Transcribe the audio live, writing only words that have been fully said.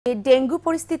Dengue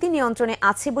পরিস্থিতি নিয়ন্ত্রণে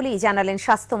আছে বলেই জানালেন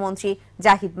স্বাস্থ্যমন্ত্রী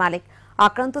জাহিদ মালিক।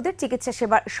 আক্রান্তদের চিকিৎসা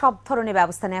সেবার সব ধরনের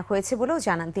ব্যবস্থা নেওয়া হয়েছে বলেও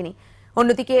জানান তিনি।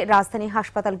 অন্যদিকে রাজধানীর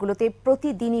হাসপাতালগুলোতে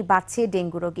প্রতিদিনই বাড়ছে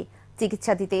ডেঙ্গু রোগী।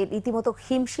 চিকিৎসা দিতে রীতিমতো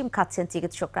হিমশিম খাচ্ছেন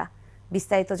চিকিৎসকরা।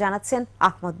 বিস্তারিত জানাচ্ছেন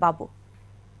আহমদ বাবু।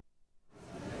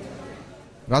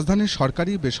 রাজধানীর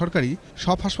সরকারি বেসরকারি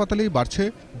সব হাসপাতালেই বাড়ছে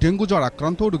ডেঙ্গু জ্বর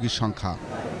আক্রান্ত রোগীর সংখ্যা।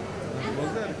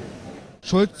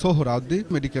 শহীদ সোহরাওয়ার্দী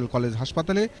মেডিকেল কলেজ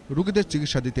হাসপাতালে রোগীদের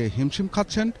চিকিৎসা দিতে হিমশিম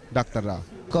খাচ্ছেন ডাক্তাররা।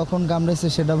 কখন কামড়েছে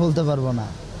সেটা বলতে পারবো না,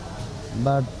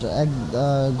 বাট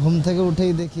ঘুম থেকে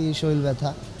উঠেই দেখি শরীর ব্যথা,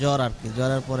 জ্বর আর কি।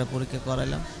 জ্বরের পরে পরীক্ষা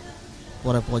করাইলাম,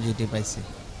 পরে পজিটিভ পাইছি।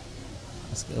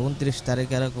 আজকে 29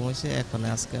 তারিখে এরকম হয়েছে, এখন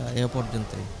আজকে এ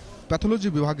পর্যন্তই। প্যাথোলজি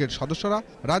বিভাগের সদস্যরা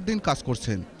রাত দিন কাজ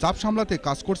করছেন। চাপ সামলাতে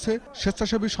কাজ করছে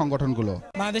স্বেচ্ছাসেবী সংগঠনগুলো।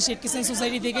 বাংলাদেশ এডুকেশন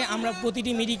সোসাইটি থেকে আমরা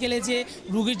প্রতিটি মেডিকেলে যে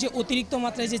রোগীর যে অতিরিক্ত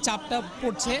মাত্রায় যে চাপটা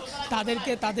পড়ছে,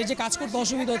 তাদের যে কাজ করতে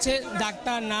অসুবিধা হচ্ছে,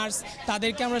 ডাক্তার নার্স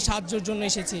তাদেরকে আমরা সাহায্যের জন্য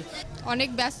এসেছি। অনেক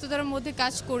ব্যস্ততার মধ্যে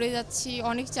কাজ করে যাচ্ছি,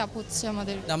 অনেক চাপ হচ্ছে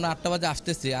আমাদের। আমরা 8টা বাজে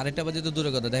আসতেছি, 2:30 বাজে তো দূরে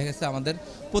কথা, দেখা গেছে আমাদের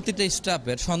প্রতিটা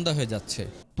স্টাফের সন্ধ্যা হয়ে যাচ্ছে।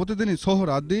 প্রতিদিনই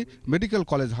সোহরাওয়ার্দী মেডিকেল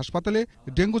কলেজ হাসপাতালে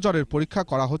ডেঙ্গু জ্বরের পরীক্ষা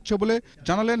করা হচ্ছে বলে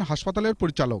জানালেন হাসপাতালের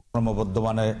পরিচালক।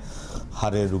 ক্রমবর্ধমানে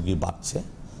হারে রোগী বাড়ছে।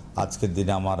 আজকের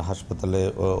দিনে আমার হাসপাতালে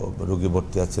রোগী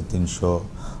ভর্তি আছে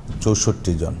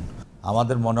 364 জন।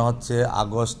 আমাদের মনে হচ্ছে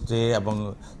আগস্টে এবং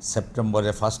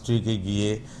সেপ্টেম্বরে ফার্স্ট উইকে গিয়ে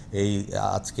এই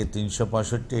আজকে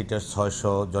 365, এটা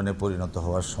 600 জনে পরিণত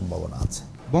হওয়ার সম্ভাবনা আছে।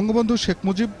 বঙ্গবন্ধু শেখ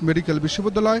মুজিব মেডিকেল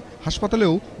বিশ্ববিদ্যালয়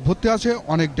হাসপাতালেও ভর্তি আছে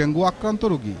অনেক ডেঙ্গু আক্রান্ত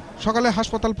রোগী। সকালে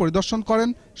হাসপাতাল পরিদর্শন করেন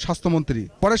স্বাস্থ্যমন্ত্রী।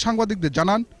 পরে সাংবাদিকদের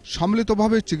জানান,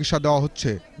 সম্মিলিতভাবে চিকিৎসা দেওয়া হচ্ছে।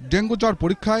 ডেঙ্গু জ্বর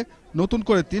পরীক্ষায় নতুন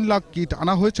করে 3 লাখ কিট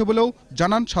আনা হয়েছে বলেও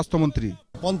জানান স্বাস্থ্যমন্ত্রী।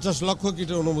 50 লক্ষ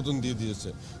কিটের অনুমোদন দিয়ে দিয়েছে,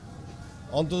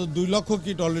 অন্তত 2 লক্ষ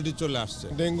কিট অলরেডি চলে আসছে।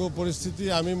 ডেঙ্গু পরিস্থিতি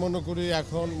আমি মনে করি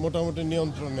এখন মোটামুটি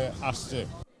নিয়ন্ত্রণে আসছে।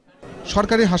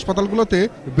 সরকারি হাসপাতালগুলোতে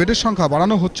বেডের সংখ্যা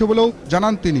বাড়ানো হচ্ছে বলেও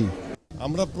জানান তিনি।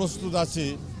 আমরা প্রস্তুত আছি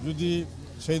যদি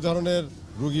সেই ধরনের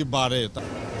রোগী বাড়ে।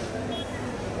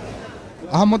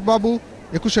 আহমদ বাবু,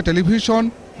 একুশে টেলিভিশন,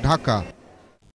 ঢাকা।